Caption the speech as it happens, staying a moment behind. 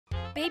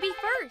Baby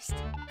First.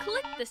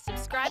 Click the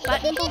subscribe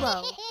button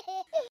below.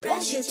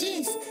 Brush your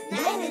teeth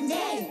night and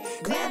day.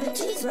 Grab a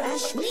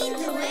toothbrush, lead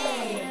the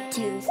way.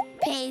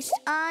 Toothpaste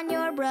on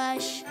your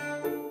brush.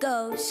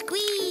 Go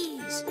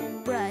squeeze.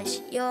 Brush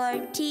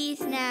your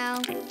teeth now.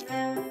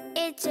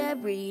 It's a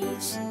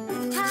breeze.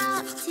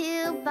 Top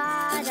to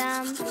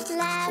bottom,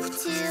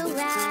 left to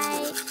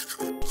right.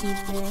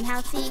 Keep them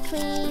healthy,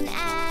 clean,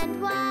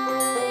 and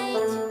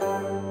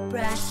white.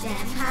 Brush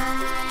them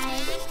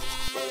high,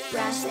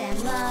 brush them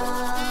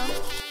low.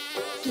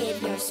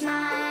 Give your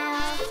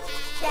smile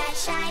that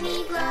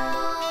shiny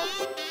glow.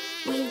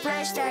 We've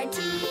brushed our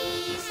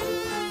teeth,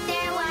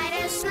 they're white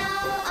as snow.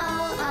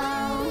 Oh,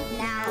 oh.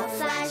 Now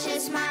flash a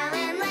smile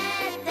and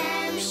let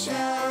them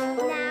show.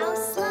 Now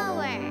slower.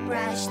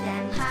 Brush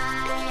them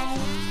high,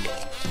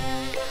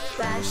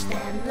 brush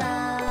them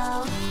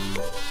low.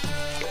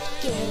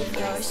 Give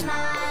your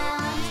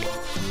smile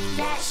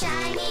that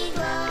shiny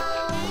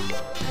glow.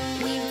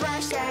 We've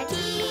brushed our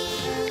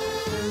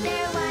teeth,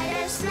 they're white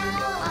as snow.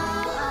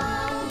 Oh,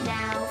 oh.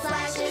 Now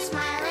flash a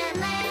smile and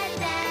let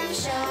them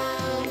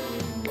show.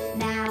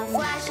 Now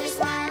flash a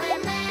smile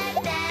and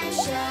let them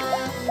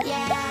show.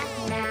 Yeah,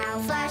 now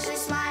flash a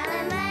smile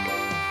and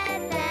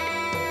let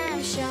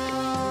them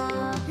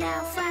show.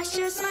 Now flash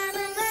your smile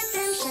and let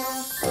them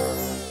show.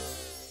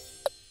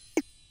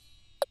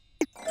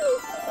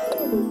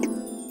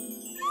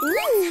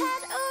 Let's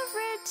head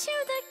over to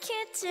the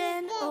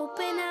kitchen.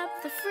 Open up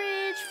the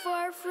fridge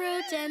for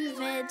fruit and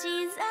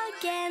veggies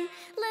again.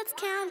 Let's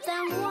count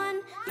them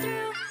 1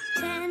 through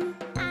 10.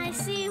 I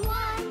see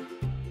 1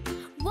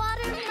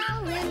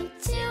 watermelon,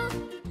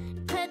 2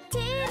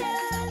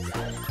 potatoes,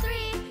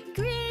 3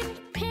 green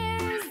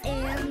pears,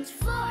 and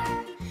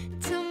 4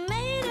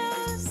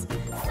 tomatoes,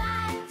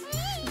 5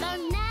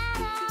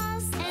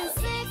 bananas, and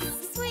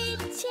 6 sweet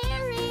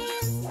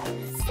cherries,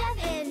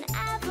 7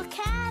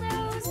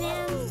 avocados,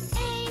 and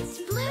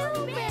 8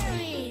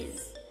 blueberries,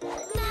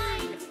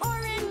 9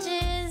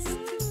 oranges,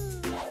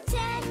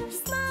 10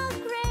 small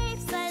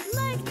grapes. I'd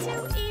like to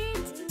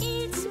eat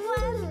each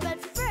one, but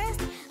first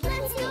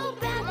let's go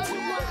back to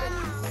 1.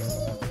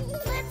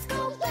 Let's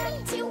go back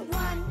to 1.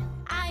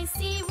 I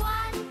see 1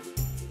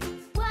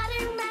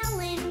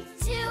 watermelon,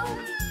 2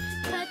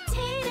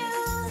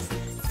 potatoes,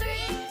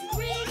 3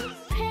 green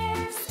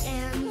pears,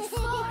 and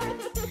 4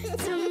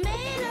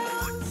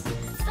 tomatoes,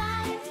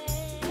 5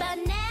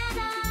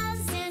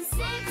 bananas, and 6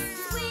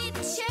 sweet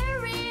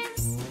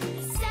cherries,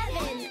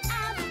 7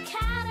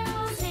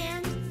 avocados,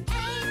 and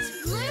 8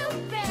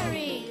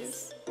 blueberries,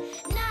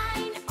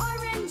 9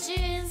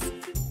 oranges,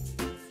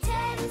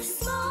 10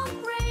 small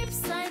grapes.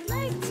 I'd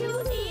like to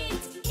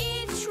eat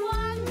each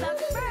one, but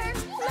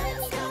first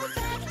let's go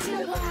back to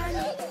 1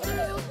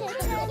 through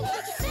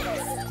 10.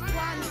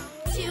 1,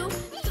 2,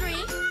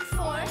 3,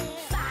 4,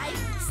 5,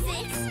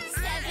 6,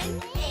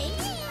 7, 8,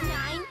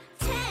 9,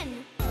 10.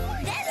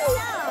 Let's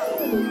go!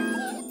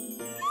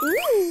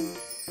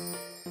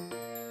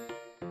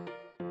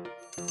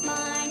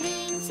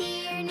 Morning's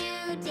here,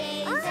 new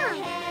days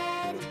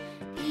ahead.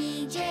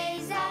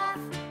 PJ's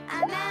off,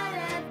 I'm out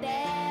of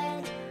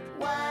bed.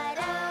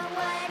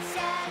 What's a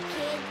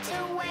kid to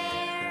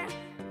wear?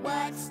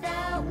 What's the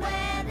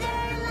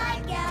weather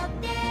like out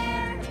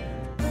there?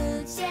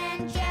 Boots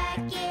and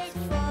jacket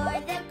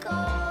for the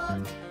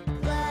cold.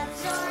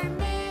 Gloves or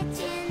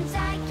mittens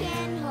I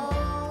can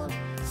hold.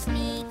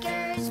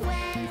 Sneakers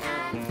when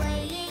I'm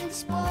playing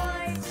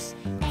sports.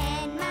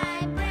 And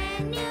my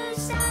brand new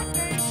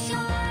soccer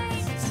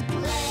shorts.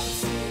 Let's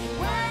see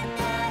what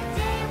the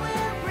day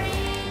will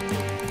bring.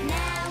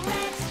 Now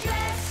let's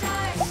dress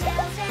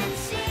ourselves and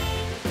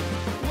sing.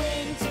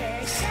 Winter,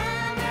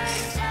 summer,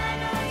 sun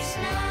or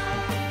snow.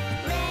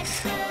 Let's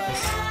put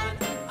on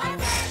our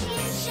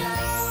fashion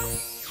show.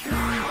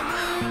 My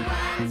blue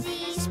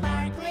onesie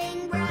sparkling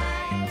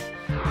bright.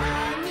 A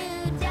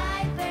new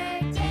diaper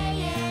day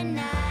and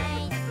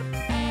night.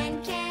 And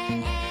can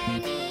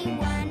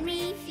anyone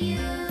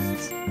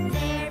refuse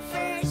their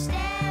first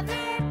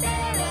ever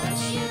pair of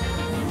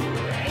shoes?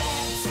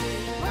 Let's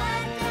see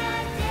what the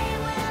day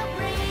will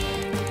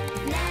bring.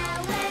 Now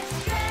let's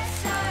dress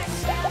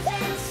ourselves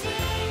and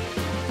sing.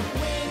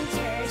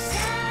 Winter,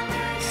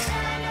 summer,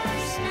 sun or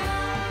snow.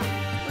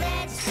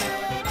 Let's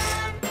put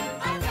on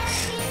our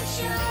fashion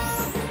show.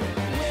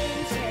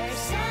 Winter,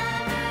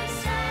 summer,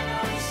 sun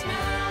or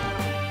snow.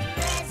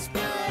 Let's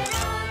put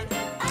on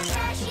our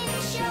fashion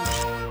show.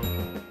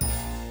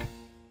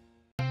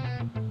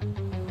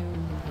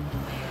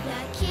 The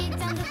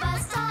kids on the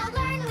bus all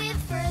learn with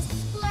First.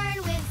 Learn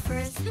with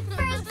First.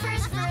 First,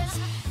 first, first.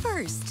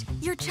 First,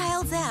 your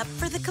child's app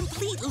for the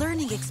complete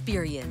learning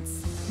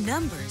experience.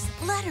 Numbers,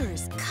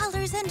 letters,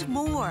 colors, and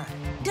more.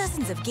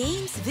 Dozens of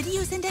games,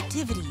 videos, and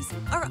activities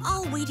are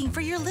all waiting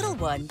for your little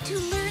one to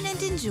learn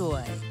and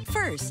enjoy.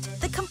 First,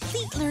 the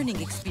complete learning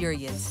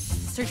experience.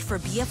 Search for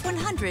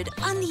BF100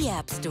 on the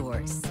app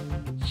stores.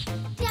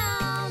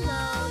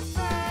 Download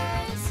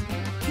First.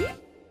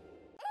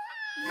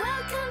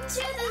 Welcome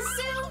to the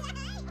zoo.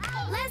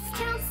 Let's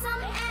count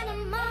some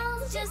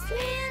animals, just me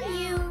and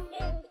you.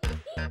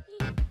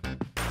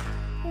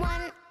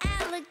 1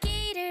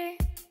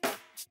 alligator,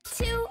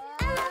 2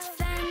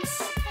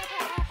 elephants,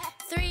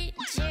 3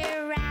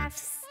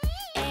 giraffes,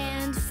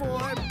 and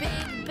 4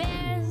 big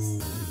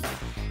bears,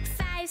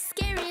 5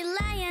 scary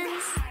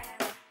lions,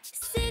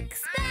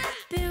 6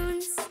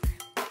 baboons,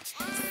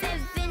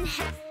 7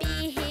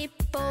 happy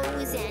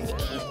hippos, and 8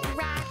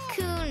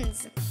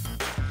 raccoons,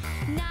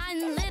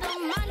 9 little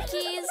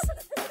monkeys,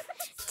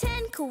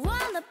 10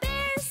 koala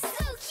bears.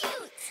 So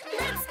cute!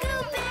 Let's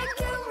go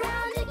back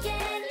around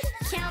again.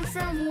 Count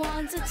from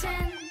 1 to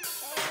 10.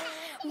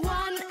 1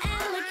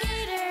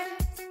 alligator,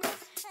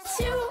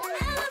 2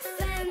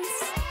 elephants,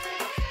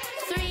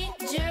 3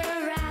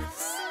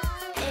 giraffes,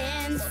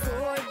 and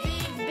 4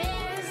 big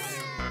bears,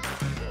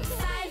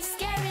 5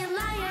 scary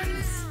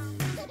lions,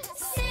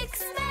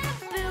 6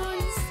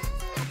 baboons,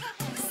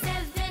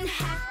 7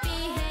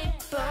 happy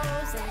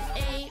hippos, and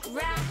 8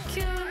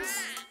 raccoons,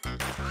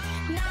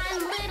 9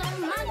 little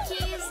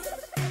monkeys,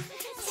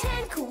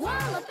 10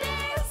 koala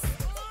bears.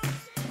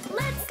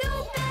 Let's go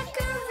back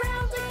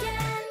around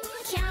again.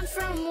 Count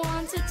from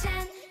 1 to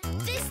 10.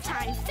 This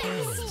time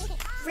fast.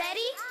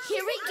 Ready?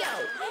 Here we go.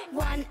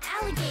 1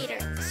 alligator,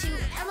 2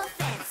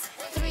 elephants,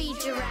 3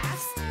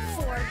 giraffes,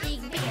 4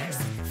 big bears,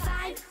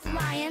 5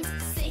 lions,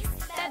 6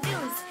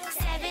 baboons,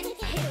 7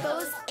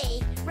 hippos,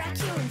 8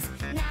 raccoons,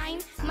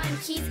 9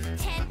 monkeys,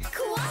 10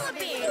 koala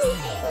bears.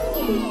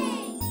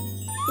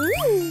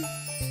 Ooh.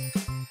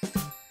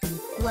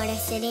 What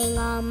is sitting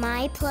on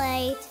my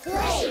plate?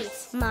 Plate.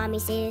 Mommy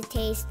says it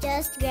tastes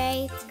just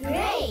great.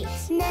 Great.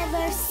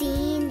 Never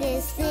seen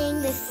this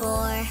thing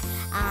before.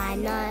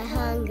 I'm not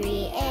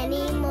hungry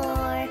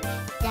anymore.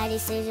 Daddy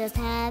says just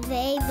have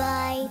a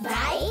bite.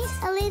 Bite?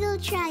 A little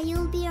try,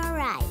 you'll be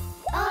alright.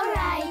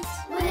 Alright.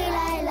 Will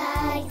I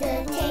like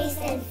the taste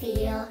and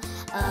feel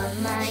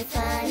of my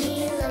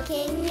funny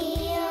looking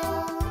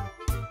meal?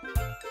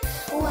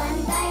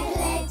 One bite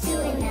led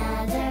to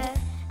another.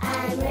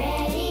 I'm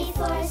ready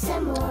for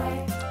some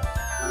more.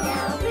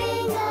 Now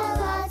bring on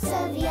lots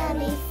of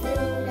yummy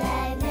food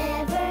I've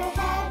never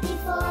had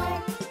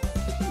before.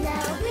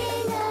 Now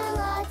bring on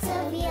lots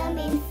of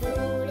yummy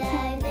food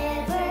I've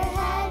never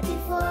had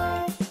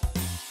before.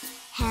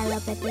 Hello,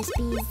 peppers,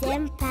 peas,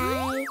 and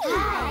pie.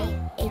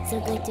 Hi. It's so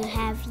good to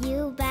have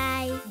you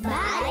by.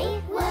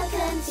 Bye.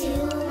 Welcome to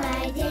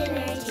my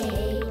dinner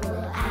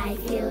table. I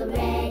feel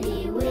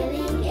ready,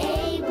 willing,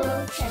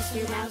 able. Trust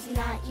your mouth,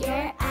 not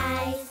your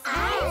eyes.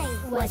 Eyes.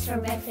 What's for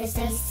breakfast?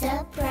 A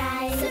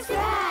surprise.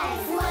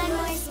 Surprise. One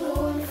more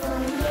spoonful,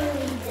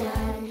 nearly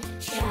done.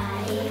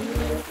 Trying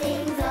new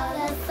things, all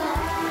the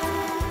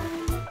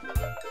fun.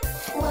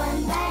 One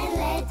bite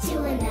led to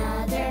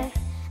another.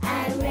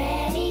 I'm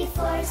ready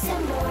for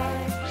some more.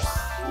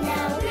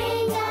 Now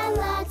bring on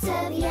lots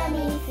of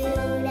yummy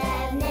food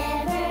I've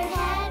never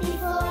had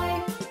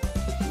before.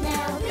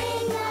 Now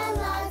bring on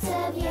lots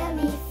of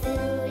yummy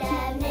food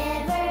I've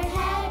never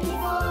had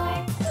before.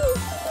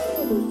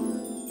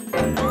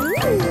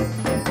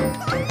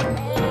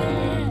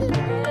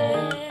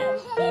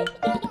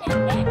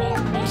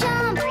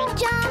 Jump,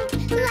 jump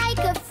like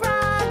a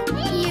frog.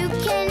 You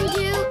can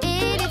do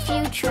it if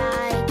you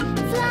try.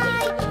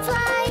 Fly,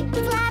 fly,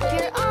 flap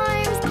your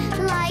arms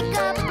like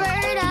a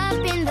bird up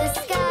in the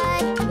sky.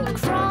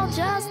 Crawl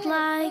just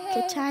like a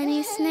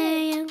tiny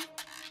snail.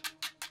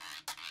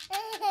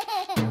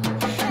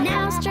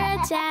 Now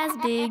stretch as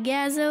big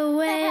as a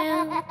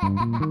whale.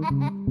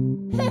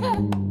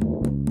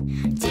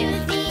 Do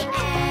the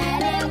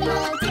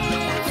animal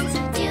dance.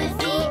 Do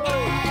the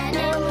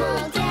animal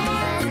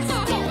dance.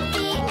 Do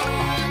the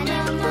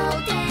animal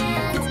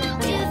dance.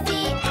 Do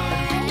the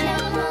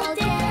animal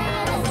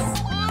dance.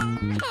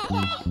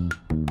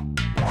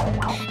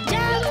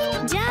 Jump,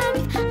 jump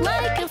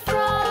like a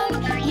frog.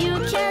 You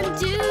can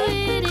do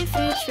it if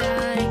you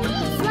try.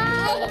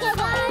 Fly,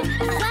 fly,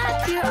 flap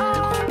your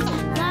arms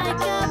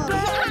like a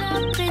bird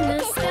up in the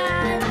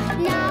sky.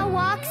 Now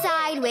walk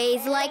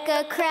sideways like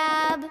a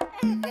crab.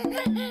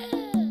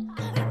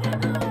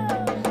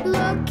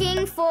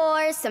 Looking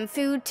for some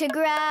food to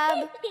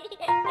grab.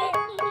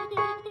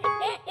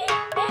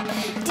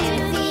 Do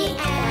the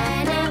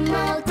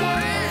animal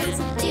dance.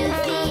 Do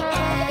the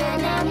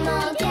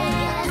animal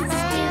dance.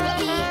 Do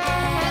the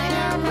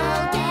animal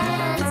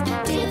dance.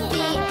 Do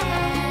the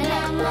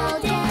animal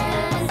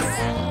dance.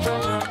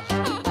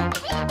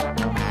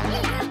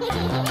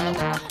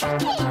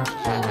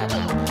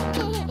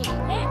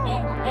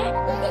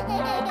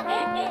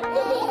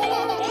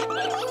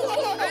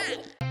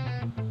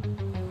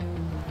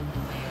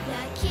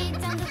 The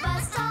kids on the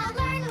bus all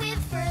learn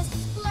with first.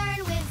 Learn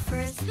with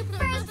first.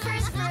 First,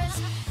 first, first.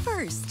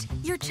 First,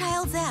 your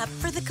child's app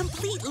for the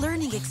complete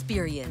learning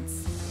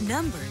experience.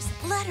 Numbers,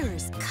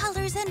 letters,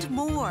 colors, and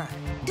more.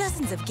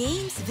 Dozens of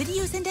games,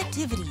 videos, and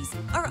activities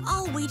are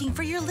all waiting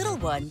for your little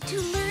one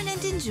to learn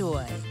and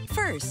enjoy.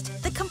 First,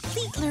 the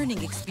complete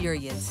learning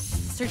experience.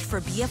 Search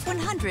for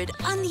BF100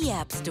 on the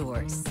app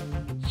stores.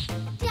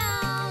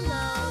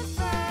 Download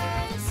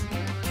first.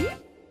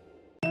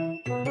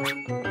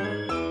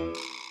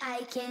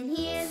 I can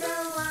hear the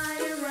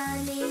water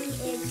running.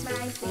 It's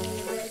my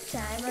favorite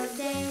time of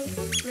day.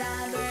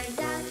 Rubber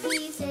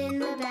duckies in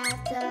the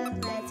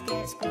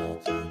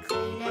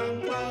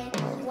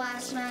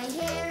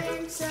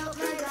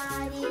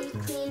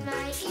clean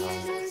my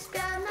ears and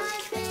scrub my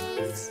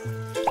face.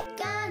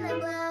 Gonna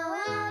blow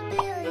a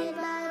billion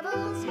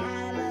bubbles,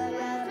 have a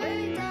rubber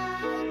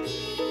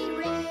doggy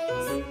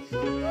race.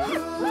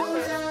 Who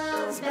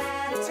loves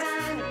bath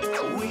time?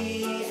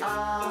 We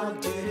all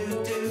do.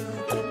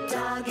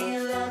 Doggy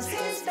loves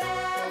his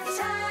bath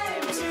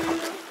time too.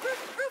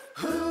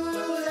 Who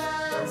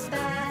loves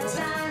bath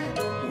time?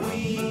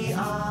 We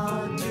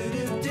all do.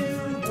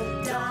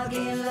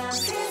 Doggy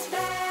loves his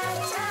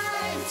bath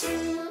time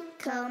too.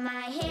 Comb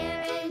my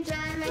hair and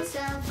dry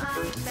myself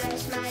off,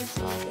 brush my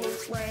teeth,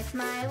 it's worth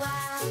my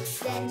while.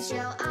 Then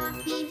show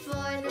off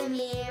before the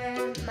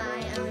mirror my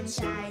own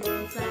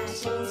shiny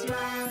flashing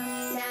smile.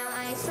 Now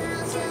I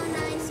smell so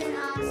nice and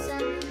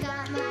awesome,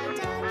 got my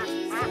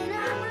doggies in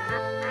a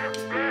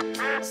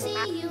row.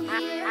 See you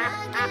here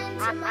again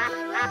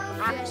tomorrow,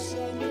 fresh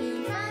and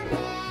clean from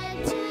head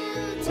to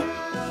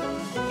toe.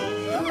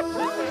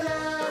 Who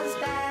loves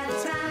bath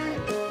time?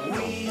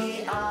 We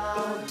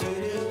all do.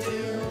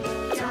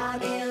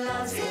 Doggy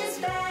loves his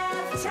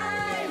bath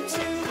time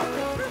too.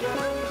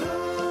 Who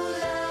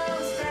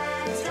loves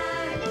bath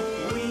time?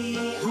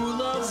 Who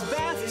loves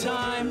bath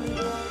time?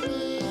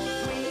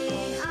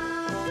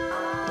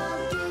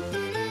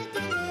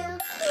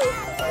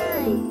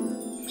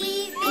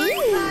 We've been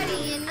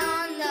partying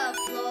on the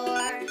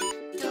floor.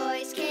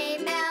 Toys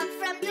came out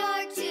from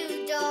door to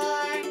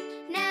door.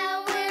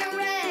 Now we're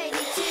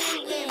ready to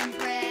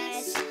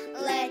impress.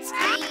 Let's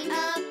clean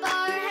up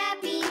our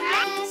happy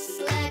mess.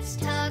 Let's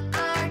tuck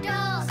our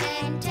dolls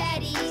and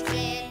teddies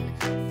in.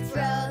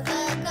 Throw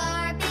the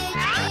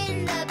garbage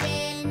in the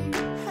bin.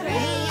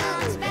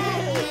 Crayons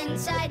back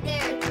inside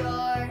their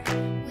drawer.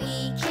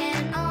 We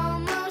can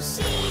almost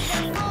see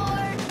the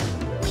floor.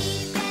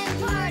 We've been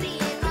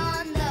partying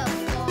on the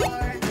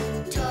floor.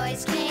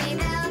 Toys came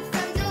out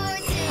from door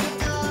to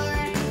door.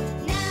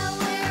 Now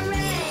we're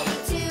ready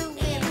to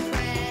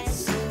impress.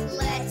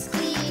 Let's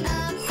clean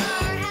up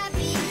our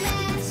happy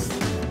mess.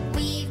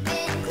 We've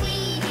been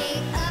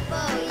cleaning up,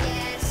 oh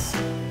yes.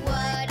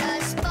 What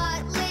a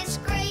spotless,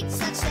 great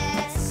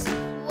success.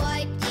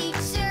 Wiped each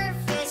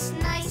surface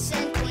nice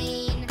and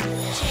clean.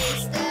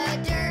 Chase the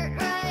dirt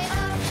right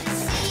off the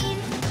scene.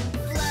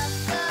 Fluff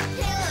the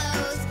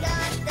pillows,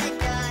 got the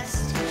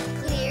dust.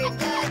 Cleared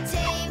the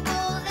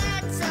table,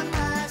 that's a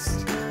must.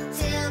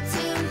 Till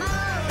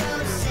tomorrow,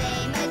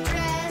 same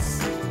address.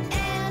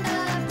 And a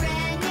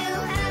brand new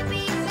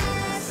happy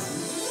mess.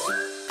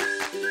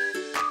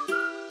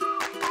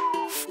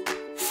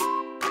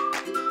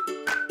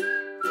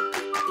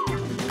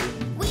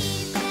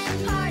 We've been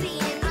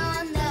partying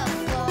on the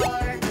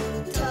floor.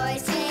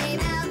 Toys came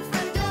out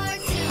from door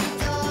to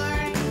door.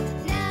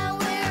 Now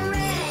we're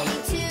ready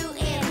to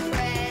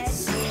impress.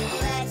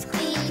 Let's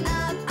clean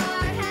up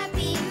our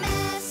happy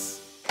mess.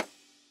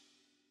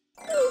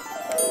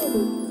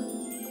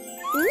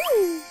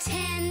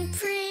 10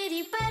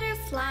 pretty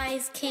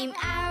butterflies came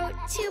out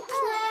to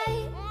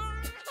play.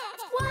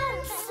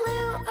 One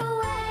flew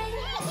away.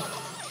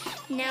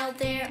 Now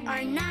there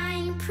are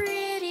 9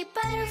 pretty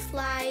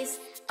butterflies.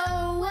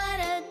 Oh, what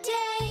a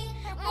day!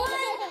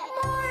 One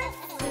more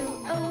flew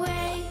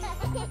away.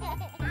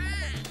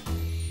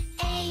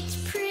 8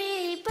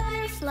 pretty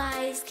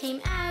butterflies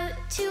came out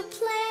to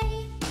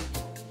play.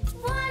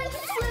 One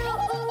flew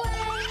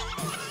away.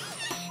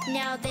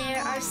 Now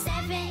there are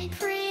 7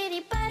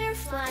 pretty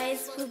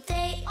butterflies. Will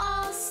they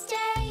all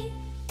stay?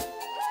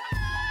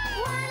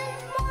 One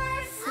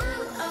more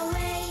flew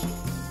away.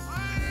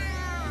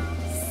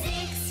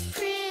 6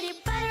 pretty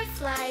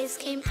butterflies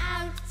came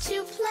out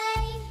to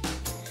play.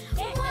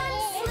 One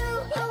flew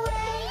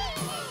away.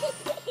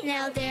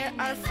 Now there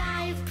are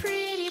 5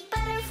 pretty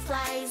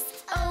butterflies.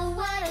 Oh,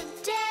 what a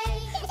day!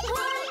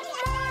 One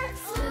more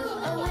flew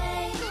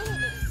away.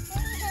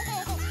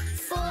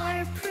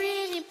 4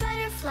 pretty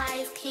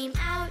butterflies came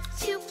out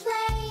to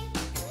play.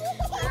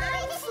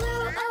 One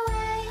flew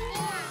away.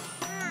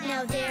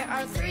 Now there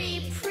are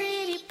 3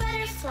 pretty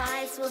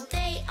butterflies. Will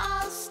they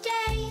all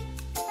stay?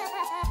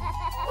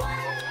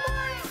 One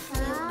more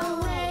flew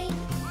away.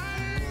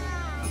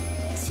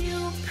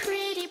 2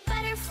 pretty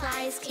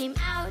butterflies came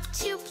out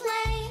to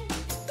play.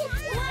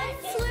 One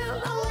flew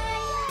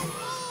away.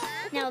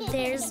 Now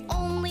there's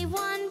only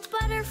 1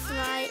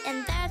 butterfly,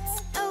 and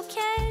that's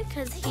okay,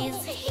 'cause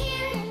he's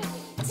here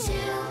to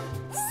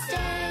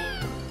stay.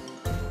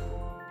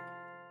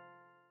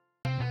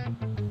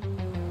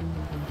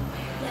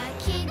 The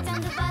kids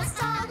on the bus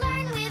all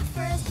learn with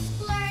first.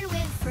 Learn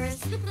with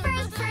first.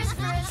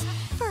 First.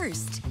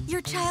 First,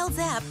 your child's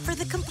app for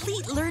the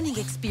complete learning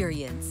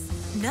experience.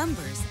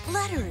 Numbers,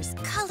 letters,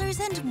 colors,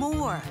 and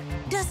more.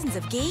 Dozens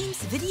of games,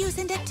 videos,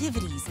 and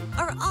activities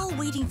are all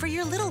waiting for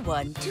your little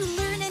one to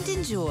learn and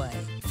enjoy.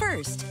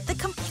 First, the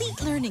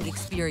complete learning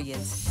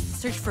experience.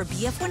 Search for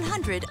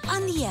BF100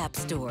 on the app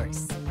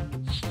stores.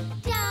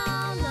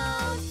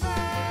 Download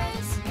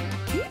first.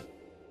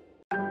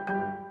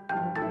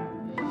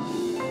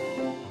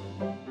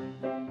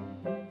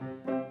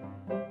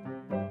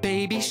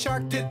 Baby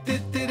shark,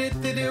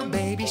 do-do-do-do-do-do.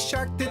 Baby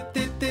shark,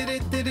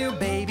 do-do-do-do-do-do.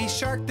 Baby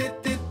shark,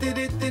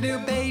 do-do-do-do-do-do.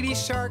 Baby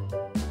shark.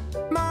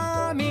 Mom.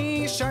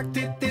 shark,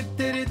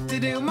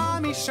 do-do-do-do-do.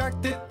 Mommy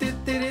shark,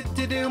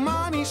 do-do-do-do-do.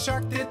 Mommy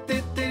shark,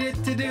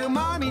 do-do-do-do-do.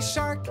 Mommy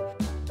shark.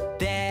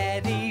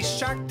 Daddy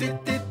shark,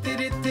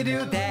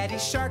 do-do-do-do-do. Daddy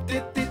shark,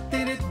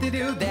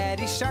 do-do-do-do-do.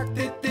 Daddy shark,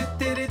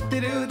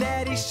 do-do-do-do-do.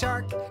 Daddy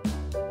shark.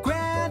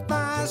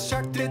 Grandma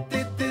shark,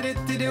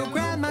 do-do-do-do-do.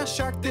 Grandma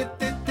shark,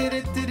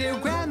 do-do-do-do-do.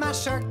 Grandma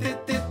shark,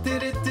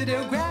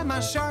 do-do-do-do-do. Grandma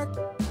shark.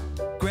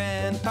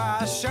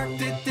 Grandpa shark,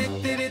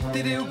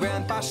 do-do-do-do-do.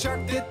 Grandpa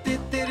shark,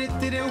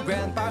 do-do-do-do-do.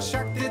 Grandpa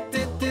shark,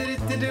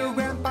 do-do-do-do-do.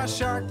 Grandpa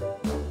shark.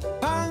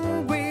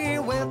 Hungry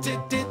whale,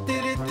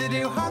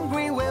 do-do-do-do-do.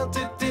 Hungry whale,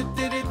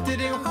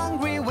 do-do-do-do-do.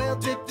 Hungry whale,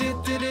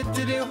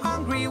 do-do-do-do-do.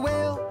 Hungry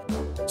whale.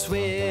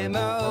 Swim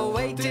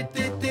away,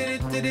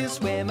 do-do-do-do-do.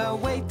 Swim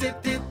away,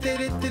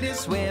 do-do-do-do-do.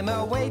 Swim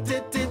away,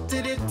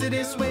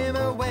 do-do-do-do-do. Swim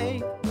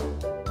away.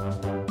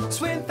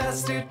 Swim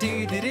faster,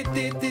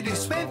 do-do-do-do-do.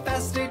 Swim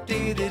faster,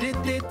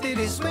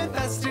 do-do-do-do-do. Swim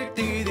faster,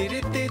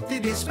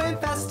 do-do-do-do-do. Swim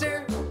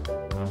faster.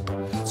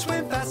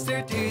 Swim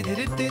faster,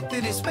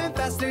 do-do-do-do-do. Swim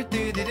faster,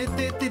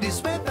 do-do-do-do-do.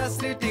 Swim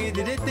faster,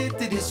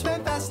 do-do-do-do-do.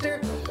 Swim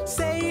faster.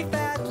 Safe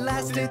at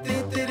last,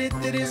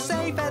 do-do-do-do-do.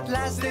 Safe at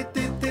last,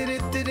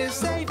 do-do-do-do-do.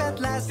 Safe at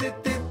last,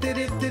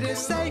 do-do-do-do-do.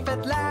 Safe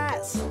at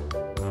last.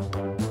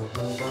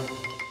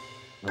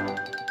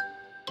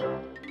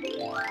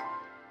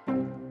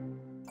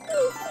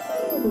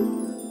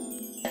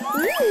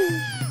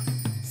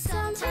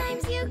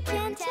 Sometimes you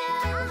can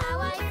tell how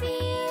I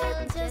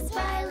feel just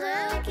by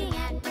looking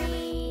at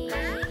me.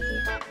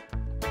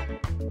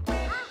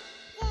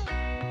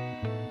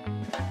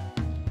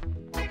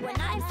 When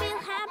I feel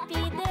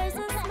happy, there's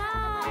a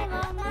smile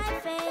on my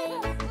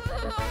face.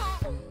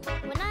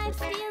 When I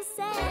feel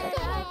sad,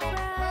 I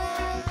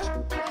cry.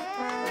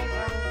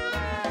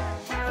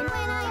 And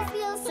when I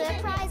feel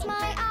surprised,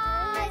 my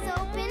eyes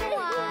open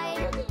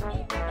wide.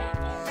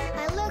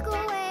 I look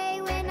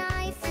away when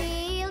I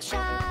feel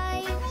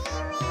shy.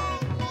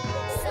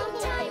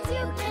 Sometimes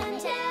you can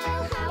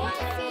tell how I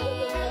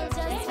feel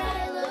just by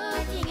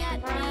looking at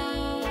me.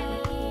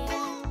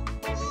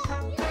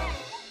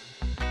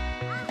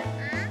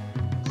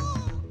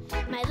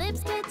 My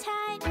lips get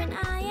tight when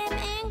I am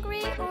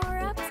angry or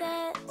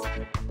upset.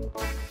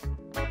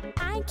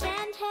 I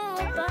can't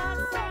help but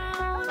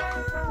frown.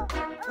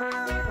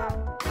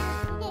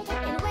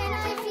 And when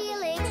I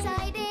feel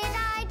excited,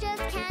 I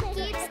just can't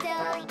keep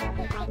still,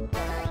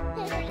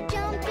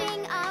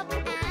 jumping up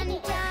and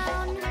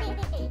down.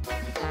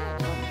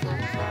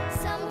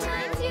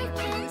 Sometimes you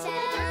can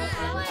tell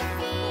how I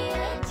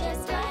feel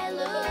just by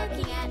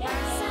looking at me.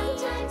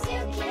 Sometimes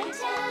you can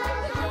tell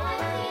how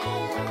I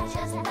feel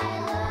just by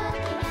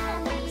looking at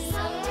me.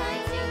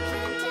 Sometimes you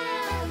can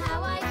tell how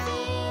I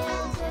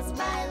feel just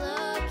by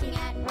looking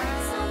at me.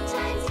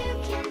 Sometimes you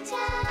can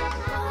tell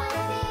how I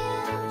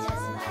feel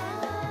just by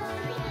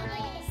looking at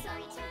me.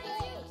 Sometimes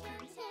you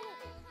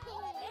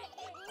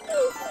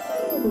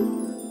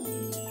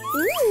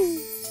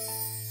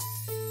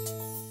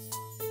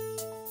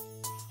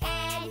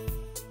Head,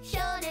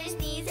 shoulders,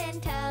 knees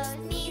and toes,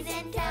 knees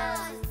and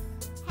toes.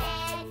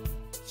 Head,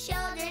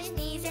 shoulders,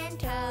 knees and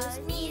toes,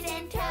 knees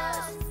and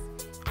toes.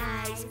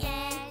 Eyes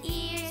and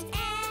ears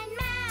and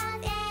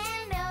mouth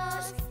and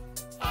nose.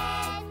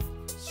 Head,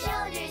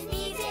 shoulders,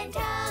 knees and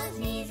toes,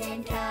 knees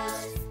and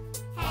toes.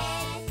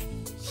 Head,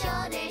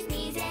 shoulders,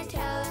 knees and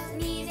toes,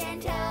 knees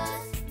and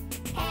toes.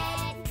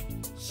 Head,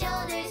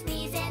 shoulders,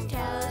 knees and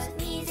toes,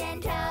 knees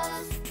and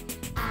toes.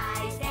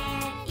 Eyes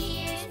and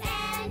ears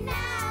and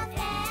mouth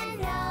and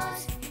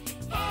nose.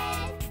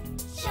 Head,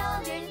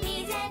 shoulders,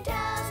 knees and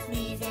toes,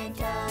 knees and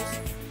toes.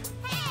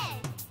 Head,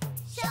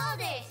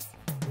 shoulders,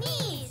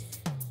 knees,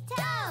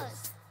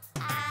 toes.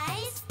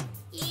 Eyes,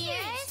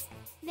 ears,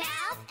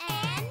 mouth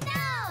and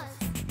nose.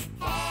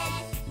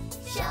 Head,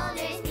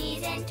 shoulders,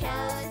 knees and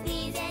toes,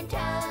 knees and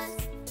toes.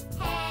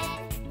 Head,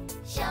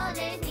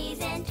 shoulders, knees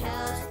and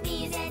toes,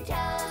 knees and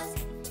toes.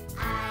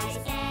 Eyes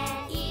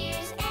and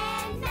ears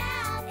and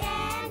mouth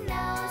and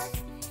nose.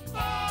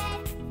 Head,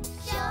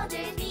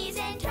 shoulders, knees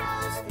and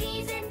toes,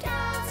 knees and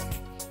toes.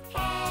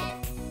 Head,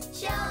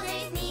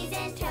 shoulders, knees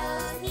and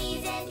toes,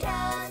 knees and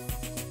toes.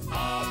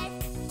 Head,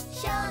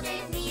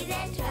 shoulders, knees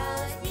and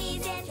toes,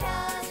 knees and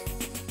toes.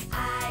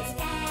 Eyes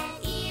and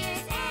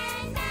ears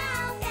and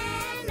mouth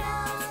and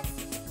nose.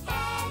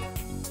 Head,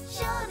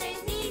 shoulders,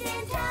 knees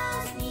and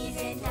toes, knees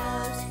and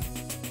toes.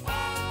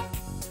 Head,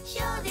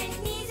 shoulders,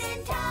 knees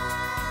and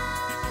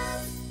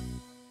toes.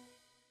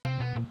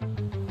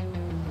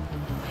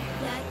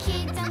 The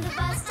kids on the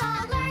bus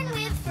all learn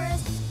with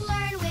first,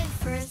 learn with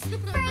first,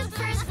 first,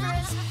 first,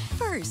 first.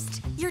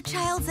 First, your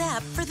child's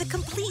app for the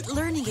complete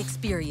learning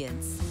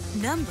experience.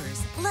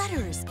 Numbers,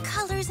 letters,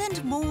 colors,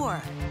 and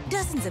more.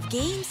 Dozens of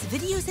games,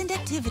 videos, and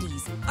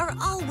activities are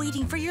all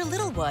waiting for your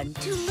little one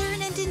to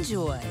learn and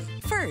enjoy.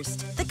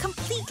 First, the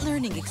complete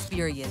learning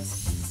experience.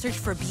 Search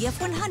for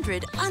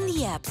BF100 on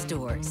the app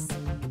stores.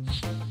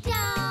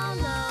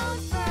 Download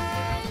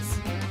first.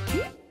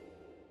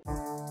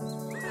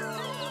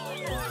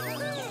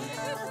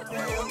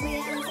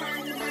 Wheels on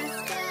the bus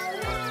go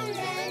round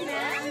and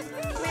round,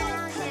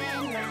 round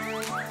and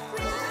round,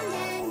 round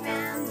and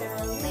round.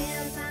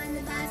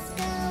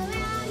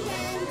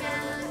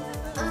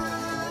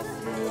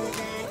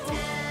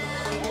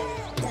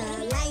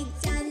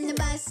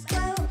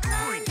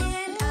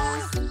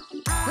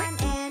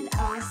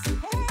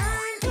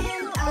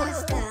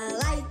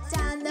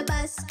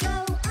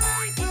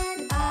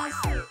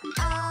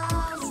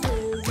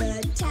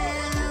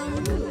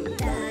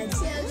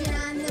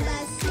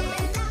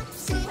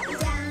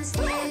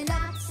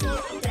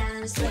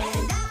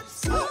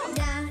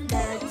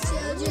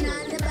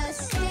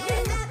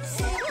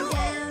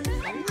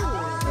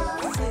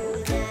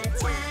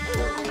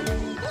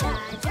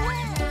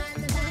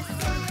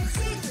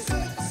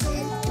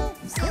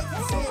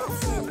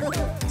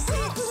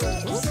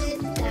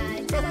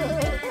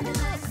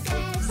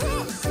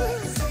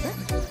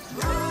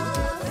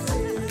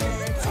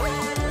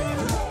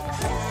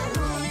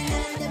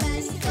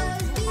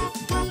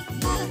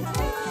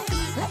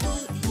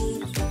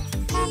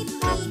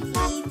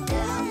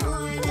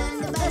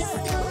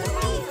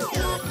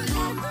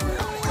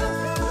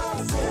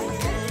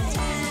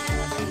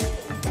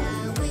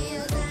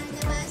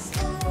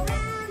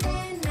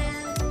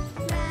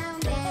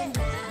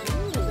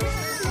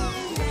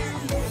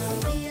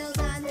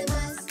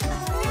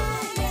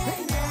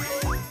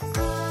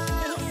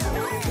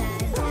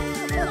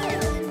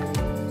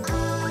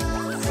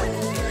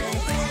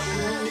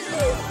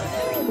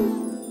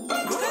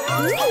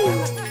 1,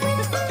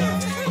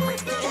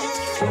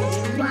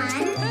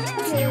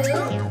 2,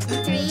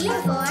 3,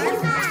 4,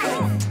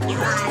 5.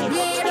 5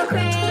 little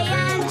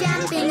crayons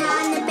jumping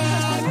on the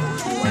bed.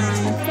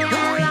 One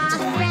fell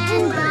off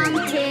and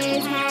bumped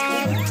his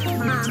head.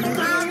 Mama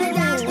called the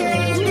doctor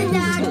and the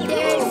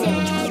doctor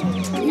said,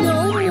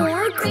 no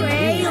more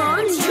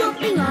crayons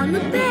jumping on the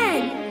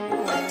bed.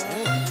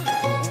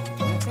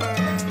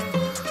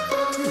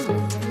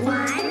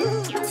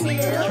 1,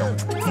 2,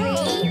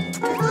 3,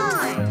 4.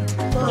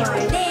 4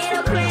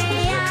 little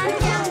crayons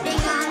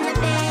jumping on the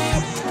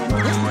bed.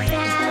 One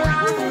fell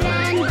off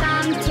and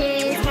bumped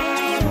his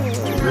head.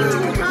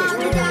 Mama called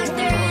the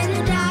doctor and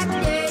the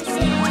doctor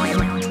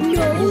said,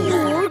 no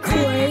more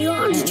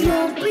crayons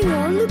jumping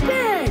on the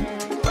bed.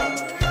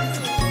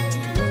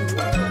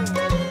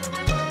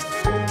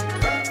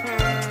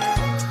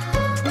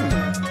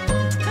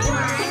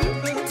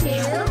 1,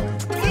 2,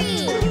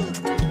 3.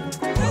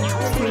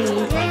 3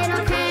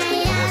 little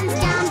crayons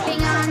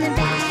jumping on the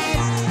bed.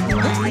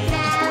 One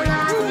fell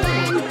off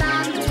and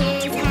bumped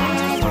his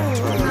head.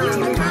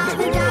 Mama called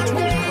the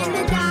doctor and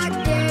the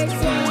doctor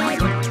said,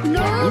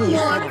 no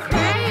more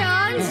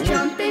crayons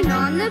jumping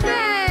on the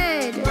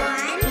bed. 1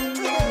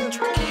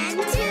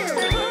 and 2.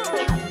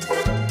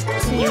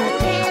 2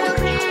 little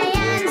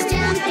crayons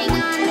jumping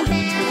on the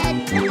bed.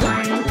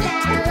 One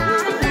fell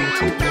off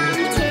and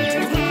bumped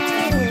his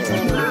head.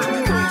 Mama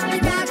called the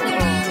doctor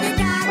and the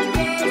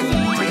doctor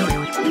said,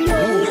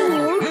 no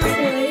more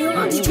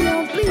crayons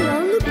jumping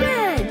on the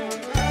bed.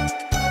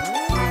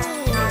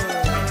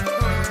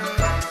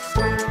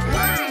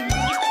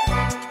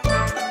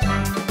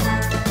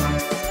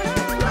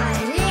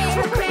 1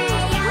 little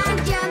crayon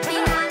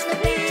jumping on the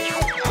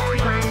bed.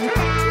 One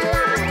fell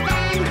off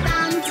and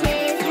bumped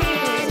his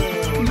head.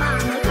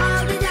 Mama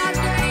called the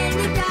doctor and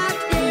the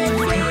doctor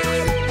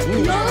said,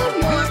 no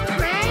more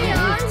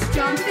crayons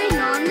jumping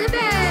on the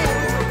bed.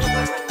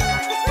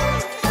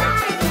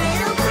 5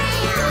 little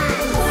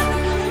crayons.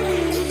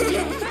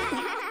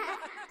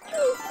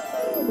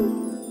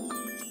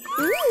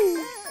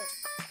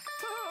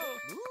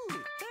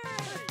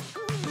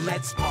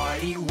 Let's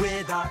party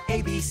with our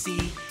ABC.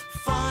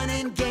 Fun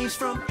and games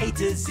from A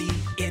to Z.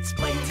 It's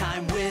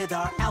playtime with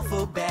our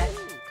alphabet.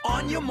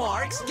 On your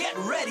marks, get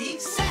ready,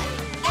 set.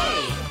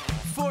 A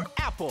for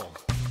apple.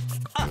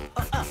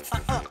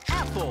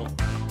 Apple.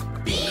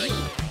 B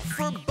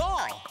for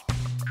ball.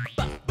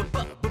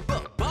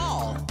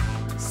 Ball.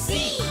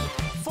 C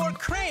for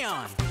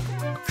crayon.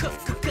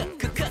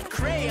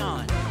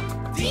 Crayon.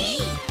 D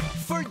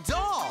for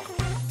doll.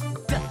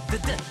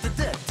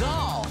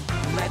 Doll.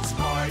 Let's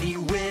party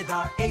with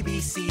our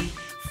ABC.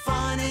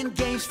 Fun and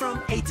games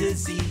from A to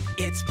Z.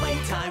 It's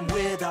playtime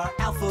with our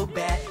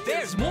alphabet.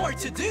 There's more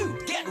to do.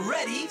 Get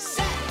ready,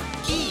 set.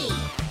 E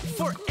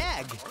for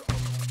egg.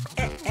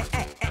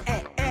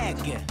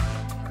 Egg.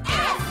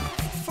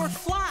 F for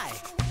fly.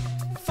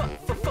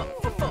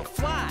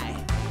 Fly.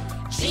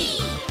 G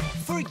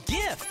for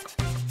gift.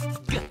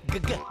 Gift.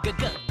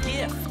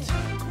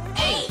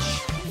 H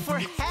for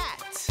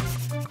hat.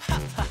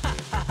 Hat.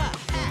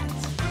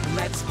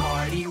 Let's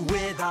party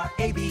with our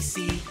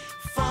ABC.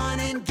 Fun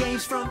and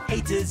games from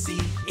A to Z.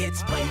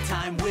 It's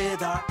playtime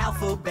with our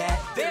alphabet.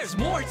 There's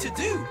more to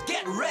do.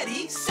 Get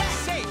ready, set.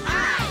 Say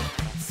I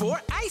for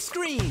ice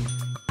cream.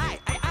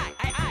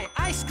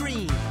 Ice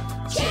cream.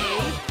 J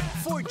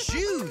for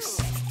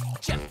juice.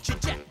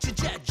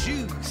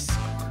 Juice.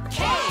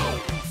 K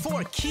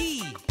for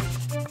key.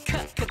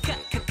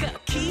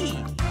 Key.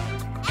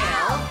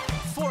 L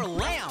for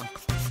lamp.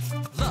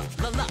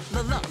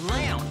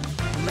 Lamp.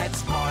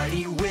 Let's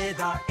party with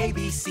our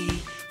ABC.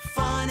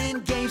 Fun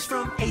and games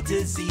from A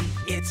to Z.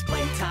 It's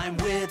playtime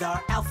with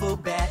our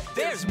alphabet.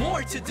 There's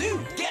more to do.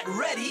 Get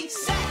ready,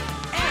 set.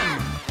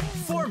 M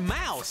for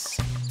mouse.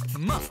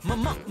 Mouse.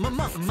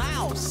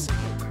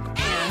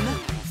 N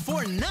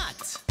for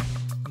nut.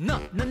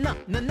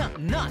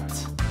 Nut.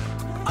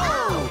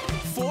 O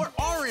for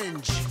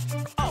orange.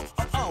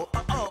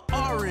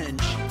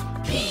 Orange.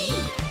 P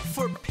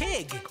for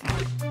pig.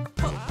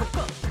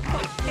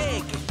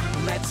 Pig.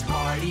 Let's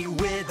party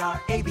with our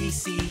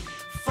ABC.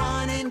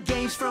 Fun and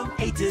games from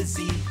A to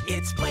Z.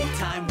 It's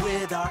playtime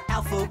with our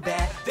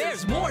alphabet.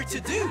 There's more to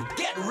do.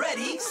 Get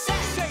ready,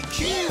 set. Say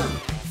Q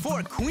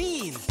for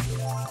queen.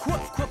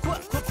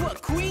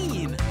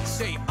 Queen.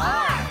 Say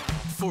R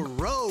for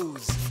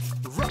rose.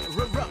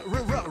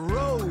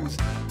 Rose.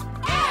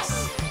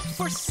 S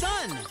for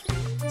sun.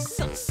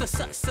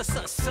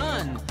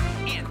 Sun.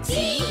 And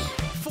T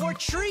for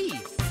tree.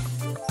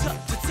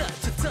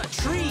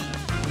 Tree.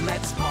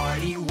 Let's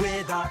party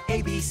with our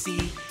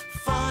ABC.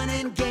 Fun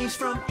and games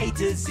from A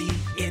to Z.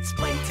 It's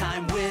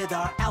playtime with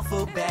our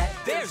alphabet.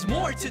 There's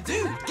more to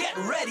do. Get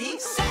ready,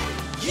 set.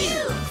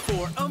 U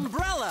for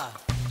umbrella.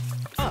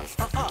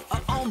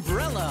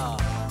 Umbrella.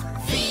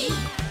 V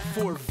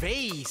for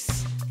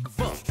vase.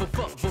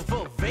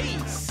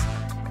 Vase.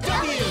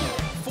 W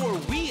for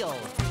wheel.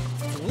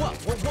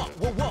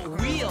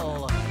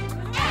 Wheel.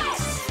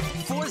 X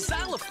for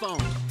xylophone.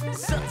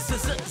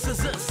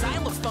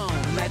 Xylophone.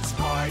 Let's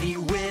party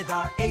with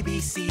our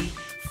ABC.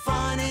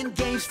 Fun Fun and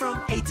games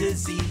from A to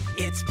Z.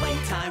 It's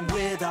playtime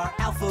with our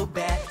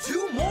alphabet.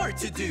 2 more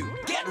to do.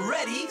 Get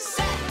ready,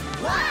 set.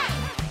 Y.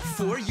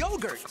 For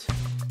yogurt.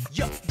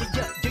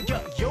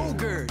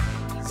 Yogurt.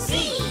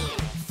 Z.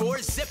 For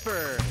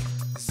zipper.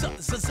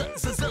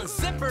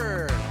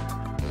 Zipper.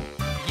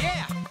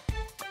 Yeah!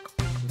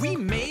 We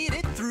made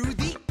it through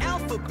the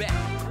alphabet.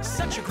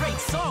 Such a great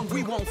song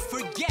we won't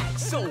forget.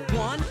 So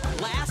one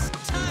last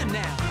time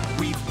now.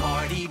 We've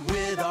partied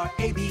with our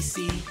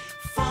ABC.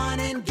 Fun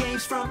and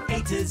games from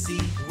A to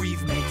Z.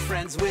 We've made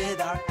friends with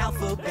our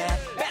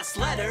alphabet. Best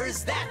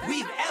letters that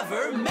we've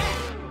ever met.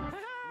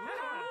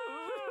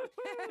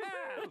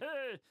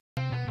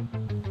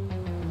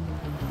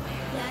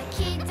 The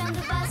kids on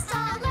the bus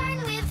all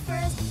learn with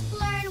first.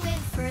 Learn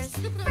with first.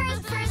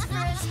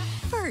 First.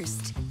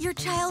 First, your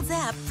child's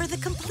app for the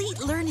complete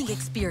learning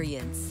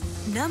experience.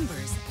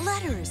 Numbers,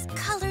 letters,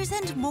 colors,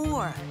 and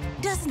more.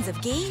 Dozens of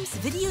games,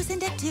 videos,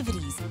 and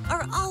activities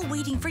are all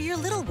waiting for your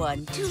little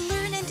one to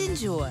learn and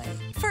enjoy.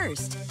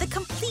 First, the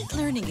complete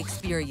learning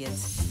experience.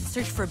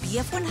 Search for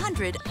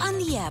BF100 on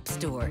the app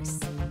stores.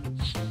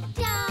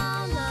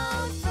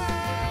 Download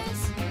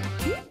first.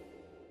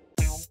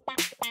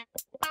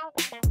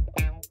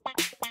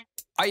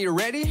 Are you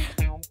ready?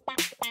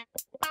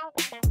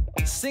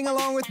 Sing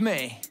along with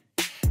me.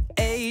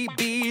 A,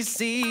 B,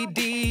 C,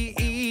 D,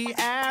 E,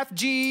 F,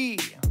 G.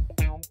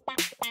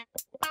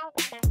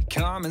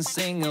 Come and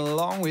sing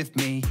along with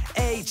me.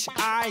 H,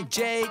 I,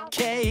 J,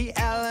 K,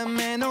 L, M,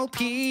 N, O,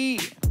 P.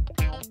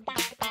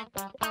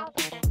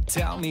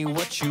 Tell me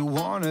what you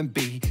wanna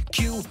be.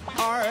 Q,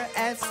 R,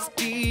 S,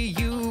 T,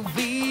 U,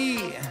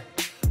 V.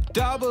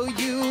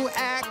 W,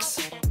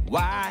 X,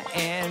 Y,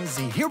 and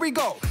Z. Here we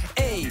go.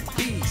 A,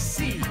 B,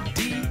 C,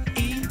 D,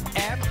 E,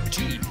 F,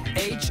 G,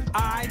 H,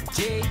 I,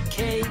 J,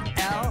 K,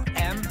 L,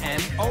 M,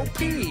 N, O,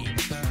 P.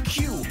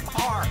 Q,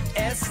 R,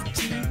 S,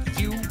 T,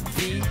 U,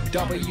 V,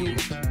 W,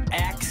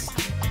 X,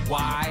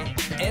 Y,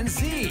 and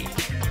Z.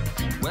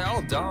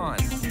 Well done.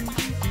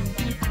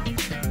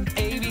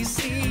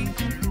 ABC.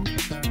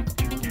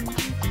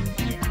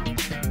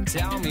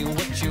 Tell me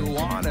what you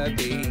wanna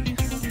be.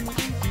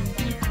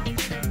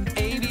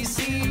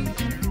 ABC.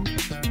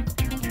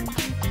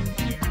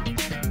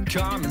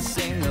 Come and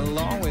sing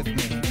along with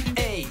me.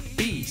 A,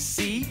 B,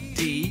 C,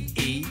 D,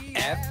 E,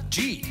 F,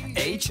 G,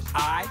 H,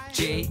 I,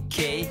 J,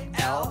 K,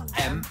 L,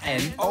 M,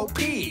 N, O,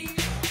 P.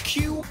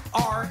 Q,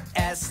 R,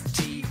 S,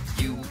 T,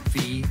 U,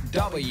 V,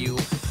 W,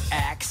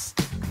 X,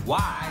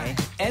 Y,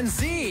 and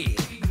Z.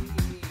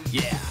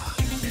 Yeah.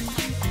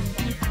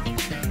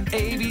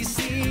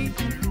 ABC.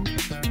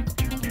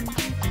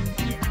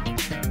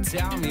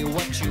 Tell me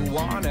what you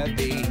wanna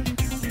be.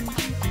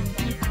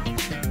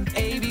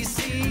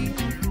 ABC.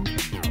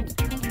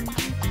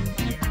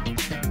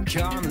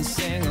 Come and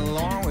sing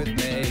along with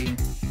me.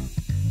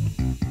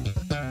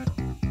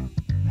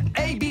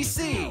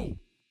 ABC.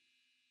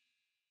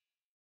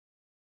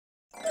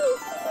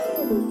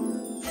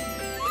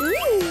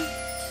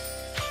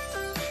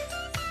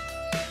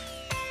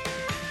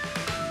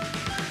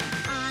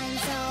 I'm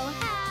so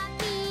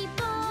happy,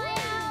 boy,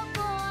 oh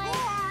boy.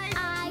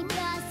 I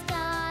just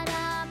got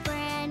a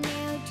brand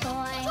new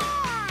toy.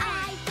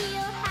 I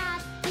feel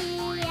happy,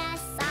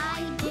 yes I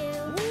do.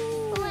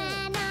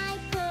 When I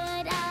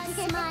put a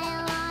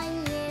smile on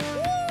you.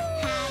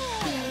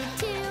 Happy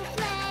to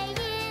play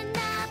in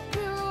the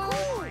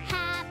pool.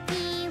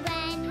 Happy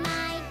when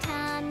my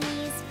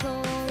tummy's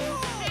full.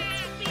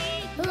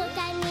 Look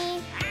at me,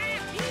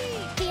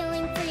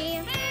 feeling free.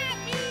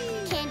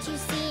 Can't you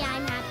see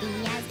I'm happy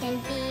as can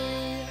be?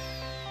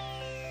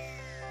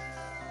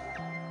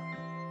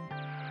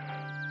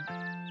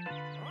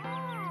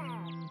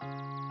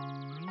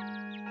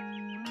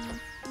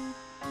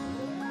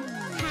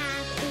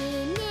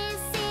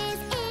 Happiness is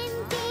in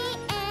the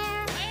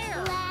air.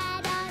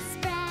 Let us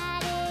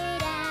spread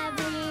it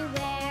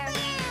everywhere.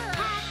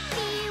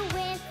 Happy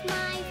with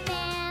my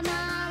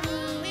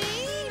family.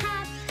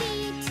 Happy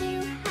to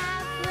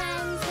have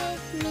friends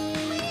with me.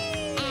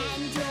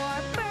 And your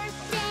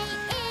birthday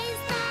is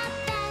the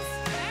best.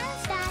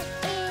 That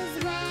is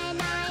when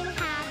I'm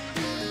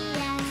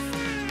happiest.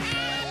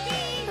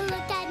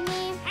 Look at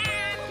me,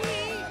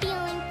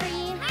 feeling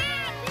free.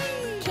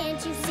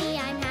 Can't you see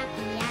I'm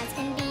happy as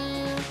can be?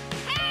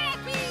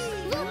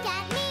 Look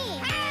at me,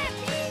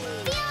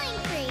 feeling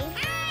free.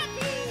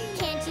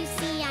 Can't you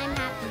see I'm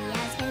happy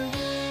as can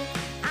be?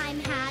 I'm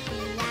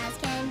happy as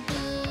can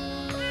be.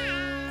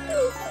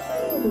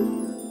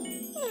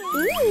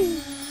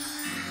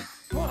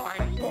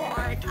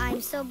 Bored.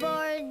 I'm so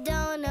bored,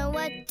 don't know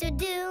what to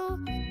do.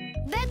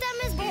 Bedtime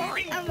is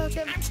boring. A road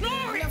trip.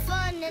 No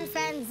fun and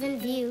friends in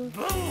view.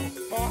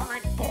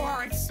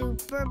 Bored.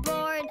 Super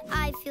bored.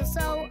 I feel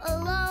so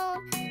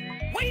alone.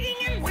 Waiting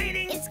and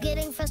waiting. It's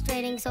getting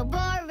frustrating, so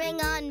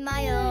boring on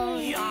my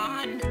own.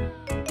 Yawn.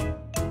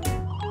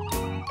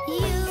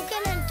 You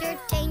can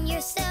entertain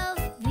yourself,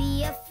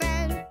 be a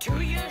friend.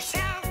 To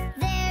yourself.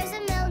 There's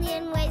a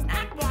million ways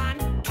Not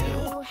one.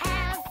 to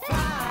have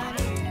fun.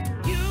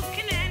 You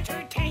can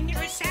entertain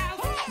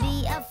yourself.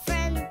 Be a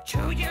friend.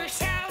 To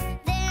yourself.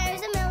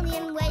 There's a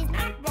million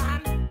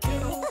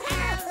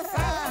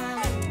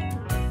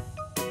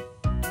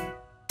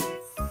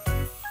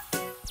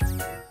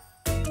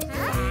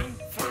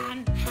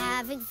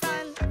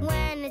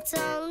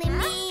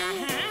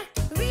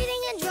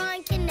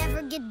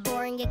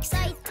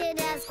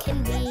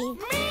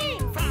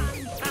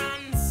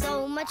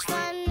much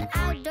fun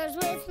outdoors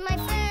with my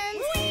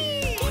friends.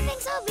 Whee! Keeping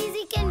so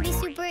busy can be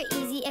super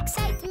easy.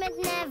 Excitement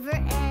never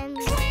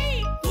ends.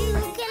 Whee! You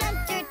can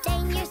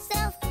entertain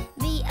yourself,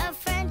 be a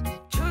friend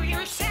to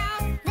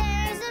yourself.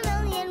 There's a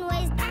million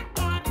ways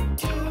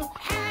to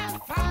have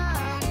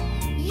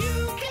fun.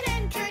 You can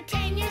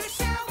entertain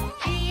yourself,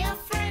 be a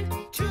friend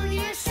to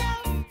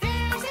yourself.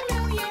 There's a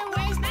million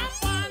ways to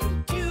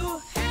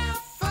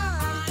have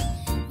fun.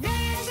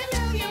 There's a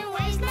million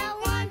ways to have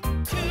fun.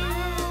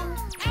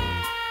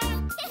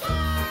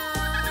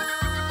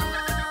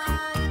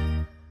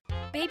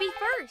 Baby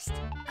First,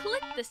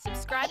 click the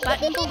subscribe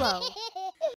button below.